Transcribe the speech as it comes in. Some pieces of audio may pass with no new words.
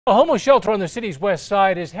A homeless shelter on the city's west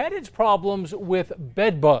side has had its problems with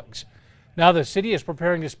bed bugs. Now the city is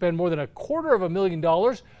preparing to spend more than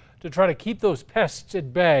 $250,000 to try to keep those pests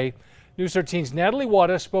at bay. News 13's Natalie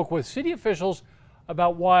Wada spoke with city officials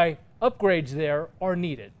about why upgrades there are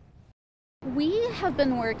needed. We have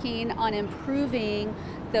been working on improving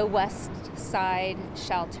the west side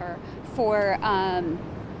shelter for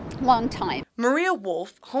long time. Maria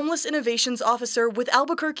Wolf, Homeless Innovations Officer with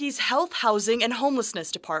Albuquerque's Health, Housing, and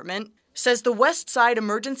Homelessness Department, says the West Side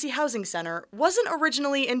Emergency Housing Center wasn't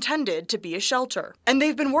originally intended to be a shelter, and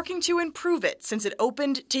they've been working to improve it since it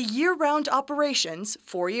opened to year-round operations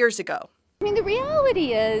 4 years ago. I mean, the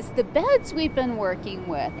reality is the beds we've been working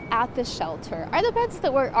with at the shelter are the beds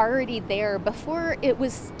that were already there before it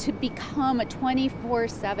was to become a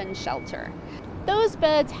 24/7 shelter. Those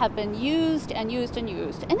beds have been used and used and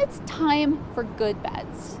used, and it's time for good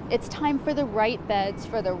beds. It's time for the right beds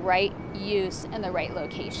for the right use and the right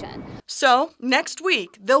location. So, next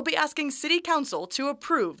week, they'll be asking City Council to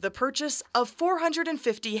approve the purchase of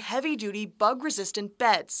 450 heavy-duty bug-resistant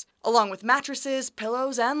beds, along with mattresses,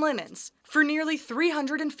 pillows, and linens, for nearly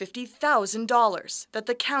 $350,000 that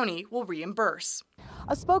the county will reimburse.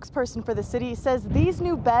 A spokesperson for the city says these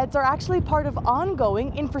new beds are actually part of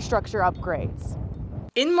ongoing infrastructure upgrades.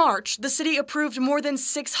 In March, the city approved more than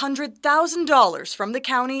 $600,000 from the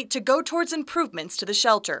county to go towards improvements to the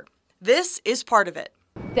shelter. This is part of it.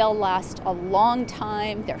 They'll last a long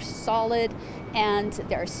time, they're solid, and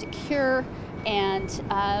they're secure, and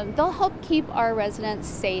they'll help keep our residents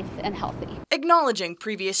safe and healthy. Acknowledging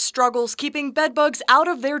previous struggles keeping bedbugs out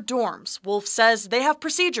of their dorms, Wolf says they have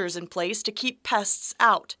procedures in place to keep pests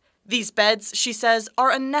out. These beds, she says,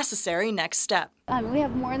 are a necessary next step. We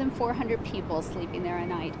have more than 400 people sleeping there a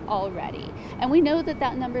night already, and we know that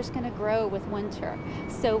that number is going to grow with winter.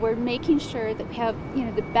 So we're making sure that we have,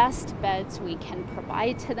 the best beds we can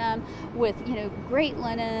provide to them with, great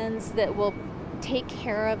linens that will take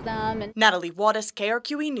care of them. Natalie Wattis,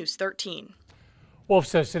 KRQE News 13. Wolf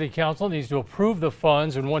says City Council needs to approve the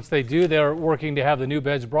funds, and once they do, they're working to have the new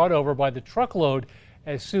beds brought over by the truckload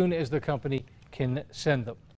as soon as the company can send them.